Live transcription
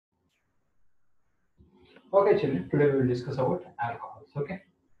Okay, children, today we will discuss about alcohols. Okay,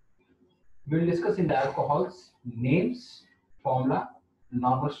 we will discuss in the alcohols names, formula,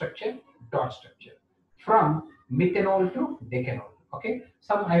 normal structure, dot structure from methanol to decanol. Okay,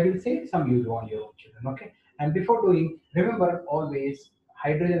 some I will say, some you do on your own, children. Okay, and before doing, remember always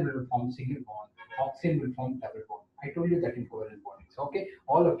hydrogen will form single bond, oxygen will form double bond. I told you that in covalent bonding. So, okay,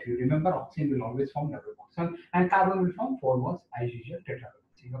 all of you remember oxygen will always form double bonds, and carbon will form four bonds as usual tetrahedral.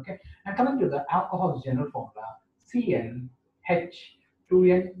 Okay, and coming to the alcohol's general formula,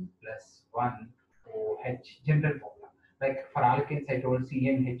 CnH2n plus 1 OH, general formula. Like for alkanes, I told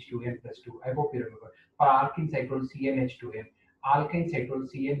CnH2n plus 2. I hope you remember. For alkenes, I told CnH2n. Alkanes, I told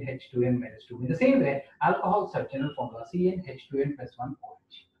CnH2n minus 2. In the same way, alcohols have general formula CnH2n plus 1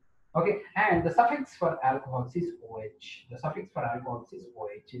 OH. Okay, and the suffix for alcohols is OH. The suffix for alcohols is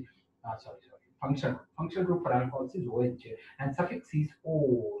OH. Sorry. Functional group for alcohols is OH, and suffix is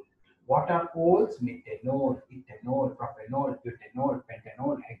ol. What are ols? Methanol, ethanol, propanol, butanol,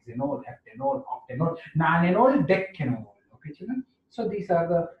 pentanol, hexanol, heptanol, octanol, nonanol, decanol. Okay, children. So this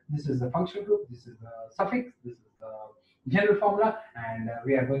is the functional group, this is the suffix, this is the general formula, and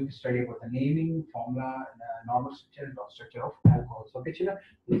we are going to study about the naming, formula, normal structure, and dot structure of alcohols. Okay, children.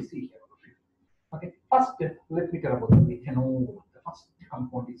 Let's see here. Okay, first let me tell about the methanol. The first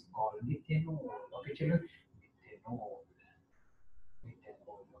compound is called methanol. Okay, children. Methanol.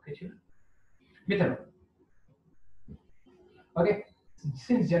 Methanol. Okay, children. Methanol. Okay,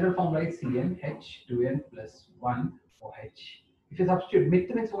 since general formula is CnH2n plus 1 OH. If you substitute meth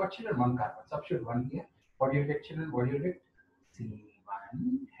means what, children? One carbon. Substitute 1 here. What do you get, children? What do you get?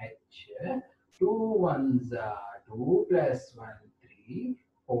 C1H, 2 ones are 2 plus 1, 3,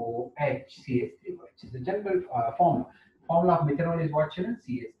 OH, CH3, which is the general formula. Formula of methanol is what, children?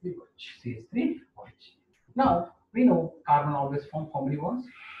 CH3, CH3, OH. Now, we know carbon always forms how many bonds?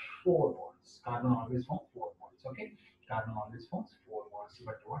 4 bonds. Carbon always forms 4 bonds. Okay, carbon always forms 4 bonds.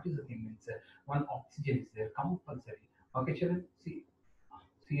 But what is the thing? Means one oxygen is there compulsory. Okay, children. See,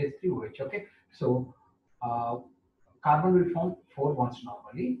 CH3OH. Okay, so carbon will form 4 bonds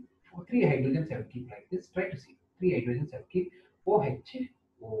normally. 3 hydrogens I will keep like this. Try to see. 3 hydrogens I will keep. OH,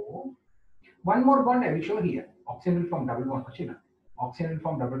 O. One more bond I will show here. Oxygen will form double bond. Oxygen will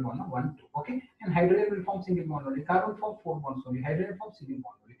form double bond. 1, 2. Okay. And hydrogen will form single bond only. Carbon form 4 bonds only. Hydrogen form single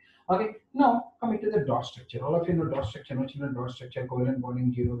bond only. Okay. Now coming to the dot structure. All of you know dot structure. No children, dot structure, covalent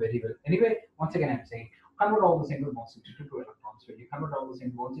bonding, you know very well. Anyway, once again I'm saying convert all the single bonds into 2 electrons. When you convert all the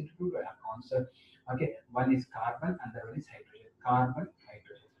single bonds into 2 electrons, okay, one is carbon and the other one is hydrogen. Carbon,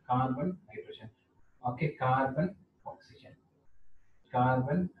 hydrogen, carbon, hydrogen. Okay, carbon, oxygen,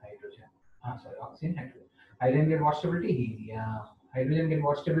 carbon, hydrogen. Sorry, oxygen, hydrogen. Hydrogen get what stability? Helium. Hydrogen get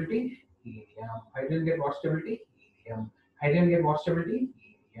what stability? Helium. Hydrogen get what stability? Helium. Hydrogen get what stability?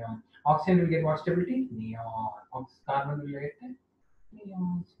 Helium. Oxygen will get what stability? Neon. Carbon will get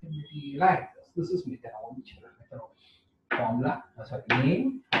neon stability. Like this. This is methanol. Methanol. Formula,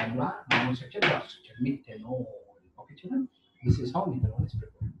 name, formula, normal structure, dot structure. Methanol. Okay, children. This is how methanol is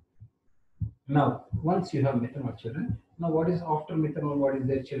prepared. Now, once you have methanol, children, now what is after methanol? What is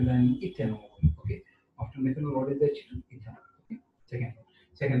there, children? Ethanol. Okay. After methanol, what is there, children? Ethanol. Okay.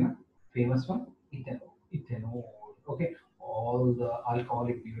 Second one, famous one, ethanol. Ethanol. Okay. All the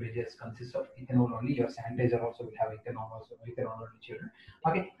alcoholic beverages consist of ethanol only. Your sanitizer also will have ethanol also. Ethanol only, children.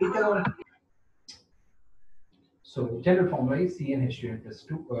 Okay. Ethanol. So general formula is CnH2n plus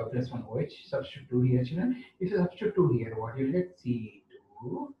 2 plus 1 OH. Substitute 2 here, children. If you substitute 2 here, what you get?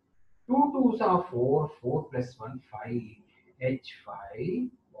 C2. 2 2s are 4, 4 plus 1, 5, H5,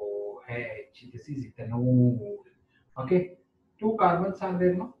 OH. This is ethanol. Okay, 2 carbons are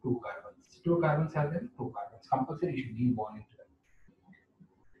there, no? 2 carbons. 2 carbons are there, 2 carbons. Compulsory you should give bond into them.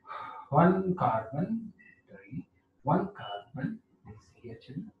 1 carbon, 3, 1 carbon is here,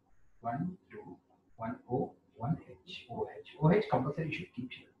 children. 1, 2, 1 O, 1 H, OH. OH compulsory you should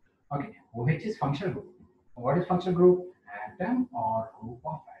keep here. Okay, OH is functional group. What is functional group? Atom or group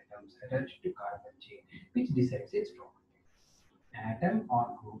of atoms attached to carbon chain, which decides its properties. Atom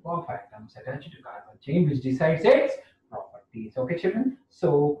or group of atoms attached to carbon chain, which decides its properties. Okay, children.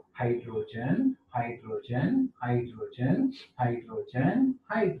 So hydrogen, hydrogen, hydrogen, hydrogen,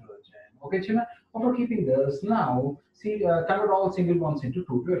 hydrogen. Okay, children. After keeping this, now see convert all single bonds into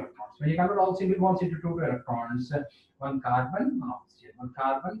 2 electrons. When you convert all single bonds into 2 electrons, one carbon, one oxygen, one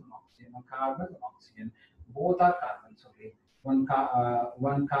carbon, one oxygen, one carbon, one oxygen. Both are carbons only. One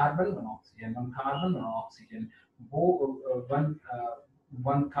carbon, one oxygen, one carbon, one oxygen. One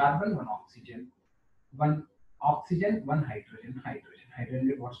carbon, one oxygen, one oxygen, one hydrogen. Hydrogen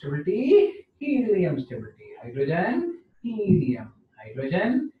get what stability? Helium stability. Hydrogen, helium,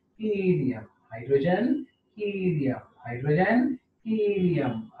 hydrogen, helium, hydrogen, helium, hydrogen,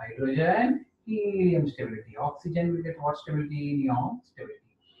 helium, hydrogen, helium stability. Oxygen will get what stability? Neon stability.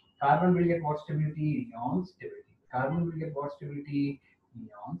 Carbon will get what stability? Neon stability. Carbon will get what stability?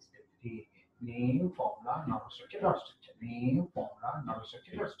 Neon stability. Name, formula, number structure, dot structure. Name, formula, number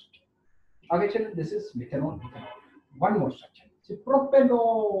structure, dot structure. Okay, children, this is methanol, ethanol. One more structure. So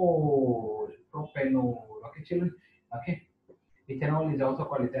propanol, propanol. Okay, children. Okay, ethanol is also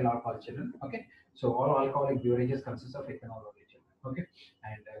called ethyl alcohol, children. Okay, so all alcoholic beverages consist of ethanol only, children. Okay,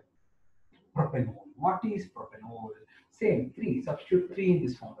 and propanol. What is propanol? Same three. Substitute three in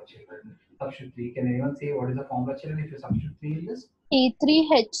this formula, children. Substitute three. Can anyone say what is the formula, children? If you substitute three in this,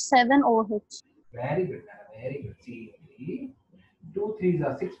 C3H7OH. very good, madam. Very good. See three. Two threes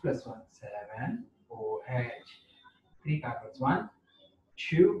are 6 plus 1, 7. OH. Three carbons. 1,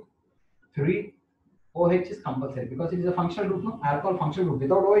 2, 3. OH is compulsory because it is a functional group, no? Alcohol functional group.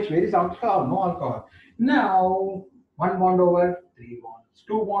 Without OH, where is alcohol? No alcohol. Now, one bond over, three bonds.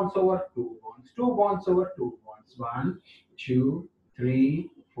 Two bonds over, two bonds. Two bonds over, two bonds. 1, 2, 3,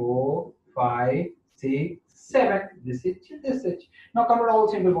 4, 5, 6, 7. This H, this H. Now convert all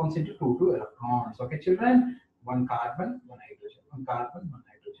single bonds into two electrons. Okay, children? One carbon, one hydrogen. One carbon, one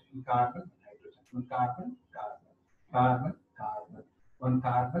hydrogen. One carbon, one hydrogen. One carbon, carbon. Carbon, carbon. One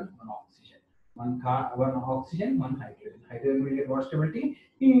carbon, one oxygen. One oxygen, one hydrogen. Hydrogen will get what stability?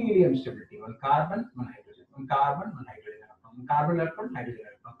 Helium stability. One carbon, one hydrogen. One carbon, one hydrogen electron. One carbon electron, hydrogen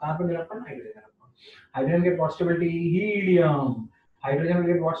electron. Carbon electron, hydrogen electron. Hydrogen get what stability? Helium. Hydrogen will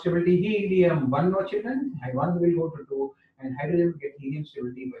get what stability? Helium. One no children. One will go to two, and hydrogen will get helium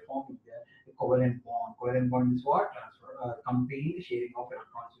stability by forming the covalent bond. Covalent bond is what? Transfer, complete sharing of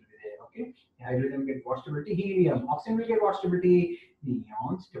electrons will be there. Okay. Hydrogen will get what stability? Helium. Oxygen will get what stability?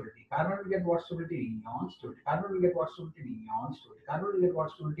 Neon stability. Carbon will get what stability? Neon stability. Carbon will get what stability? Neon stability. Carbon will get what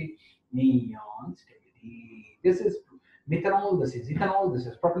stability? Neon stability. This is methanol, this is ethanol, this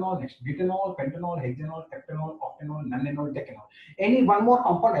is propanol, next butanol, pentanol, hexanol, heptanol, octanol, nonenol, decanol. Any one more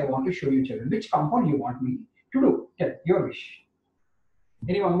compound I want to show you, children. Which compound you want me to do? Tell your wish.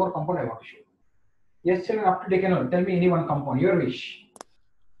 Any one more compound I want to show you. Yes, children, up to decanol. Tell me any one compound, your wish.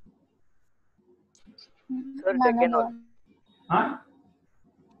 Sir, decanol. Huh?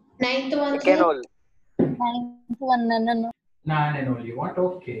 Ninth one, sir. Decanol. Ninth one, no. Nonenol you want?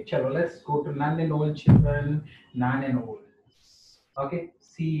 Okay, chalo, let's go to nonenol, children. Nonenol. Okay,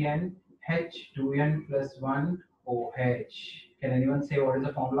 CnH2n plus 1 OH. Can anyone say what is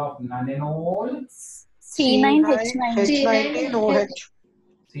the formula of nonenol? C9H19.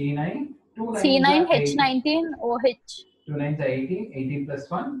 C9, 2 9s are C9H19OH. 2 9s are 18, 18 plus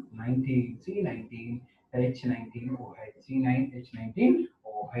 1, 19. C19, H19OH.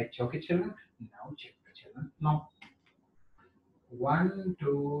 C9H19OH. Okay, children. Now check the children. Now 1,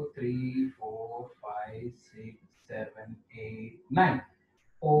 2, 3, 4, 5, 6, 7, 8, 9.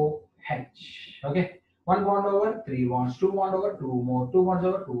 OH. Okay. One bond over, three bonds, two bond over, two more, two bonds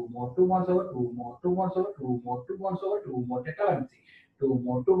over, two more, two bonds over, two more, two bonds over, two more, two bonds over, two more, tetravalency. Two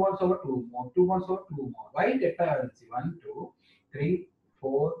more, two bonds over, two more, two bonds over, two more. Why tetravalency? 1, 2, 3,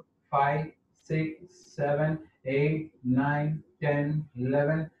 4, 5, 6, 7, 8, 9, 10,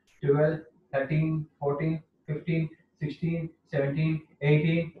 11, 12, 13, 14, 15, 16, 17,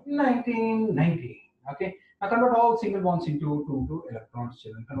 18, 19, 19. Okay. Now convert all single bonds into two electrons,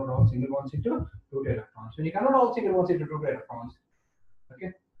 children. Convert all single bonds into two electrons. When you convert all single bonds into two electrons,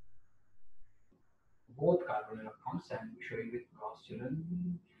 okay, both carbon electrons, I'm showing with cross,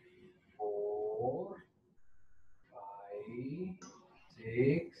 children. 4, 5,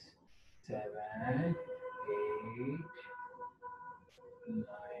 6, 7, 8, 9.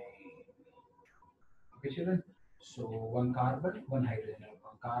 Okay, children. So one carbon, one hydrogen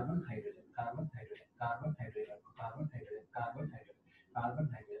electron, carbon, hydrogen, carbon, hydrogen, carbon, hydrogen, carbon, hydrogen, carbon, hydrogen, carbon,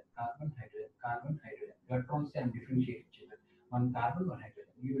 hydrogen, carbon, hydrogen, carbon, hydrogen. Electrons can differentiate each other. One carbon, one hydrogen.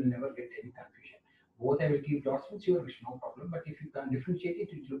 You will never get any confusion. Both I will keep dots with your wish, no problem. But if you can differentiate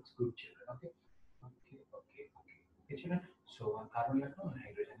it, it looks good, children. Okay. Okay, children. So one carbon electron, one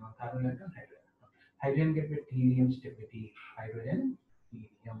hydrogen, one carbon electron, hydrogen. Hydrogen get with helium stability. Hydrogen,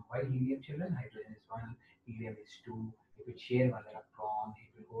 helium. Why helium, children? Hydrogen is 1, helium is 2. If it share one electron, it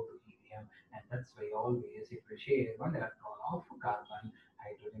will go to helium, and that's why always if we share one electron of carbon,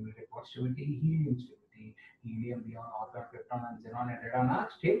 hydrogen will get what stability? Helium stability. Helium, neon, argon, krypton, and xenon and radon are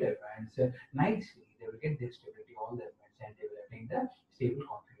stable elements. Nicely, they will get their stability, all the elements, and they will attain the stable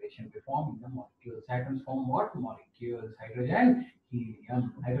configuration by forming the molecules. Atoms form what? Molecules. Hydrogen,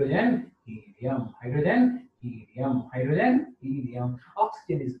 helium, hydrogen, helium, hydrogen, helium, hydrogen, helium.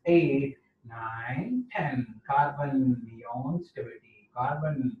 Oxygen is 8, 9, 10. Carbon, neon stability.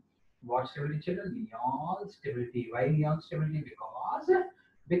 Carbon, What stability, children? Neon stability. Why neon stability?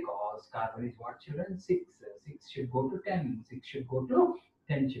 Because carbon is what, children? 6. 6 should go to 10. 6 should go to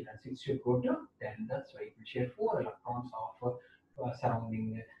 10, children. 6 should go to 10. That's why it will share 4 electrons of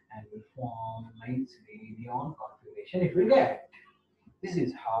surrounding and will form nicely neon configuration. It will get. This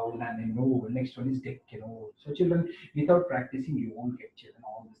is how nano. Next one is decanol. So children, without practicing, you won't get, children.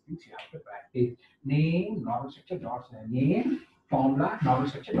 All these things you have to practice. Name, normal structure, dots. Name, formula, normal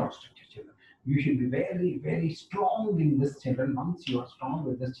structure, dot structure, children. You should be very, very strong in this, children. Once you are strong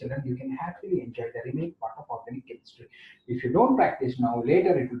with this, children, you can happily enjoy the remaining part of organic chemistry. If you don't practice now,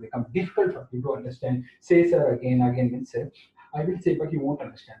 later it will become difficult for you to understand. Say, sir, again, means sir. I will say, but you won't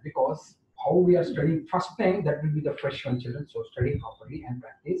understand because how we are studying first time, that will be the fresh one, children. So study properly and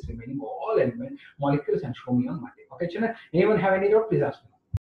practice remaining all element molecules and show me on Monday. Okay, children. Anyone have any doubt? Please ask me.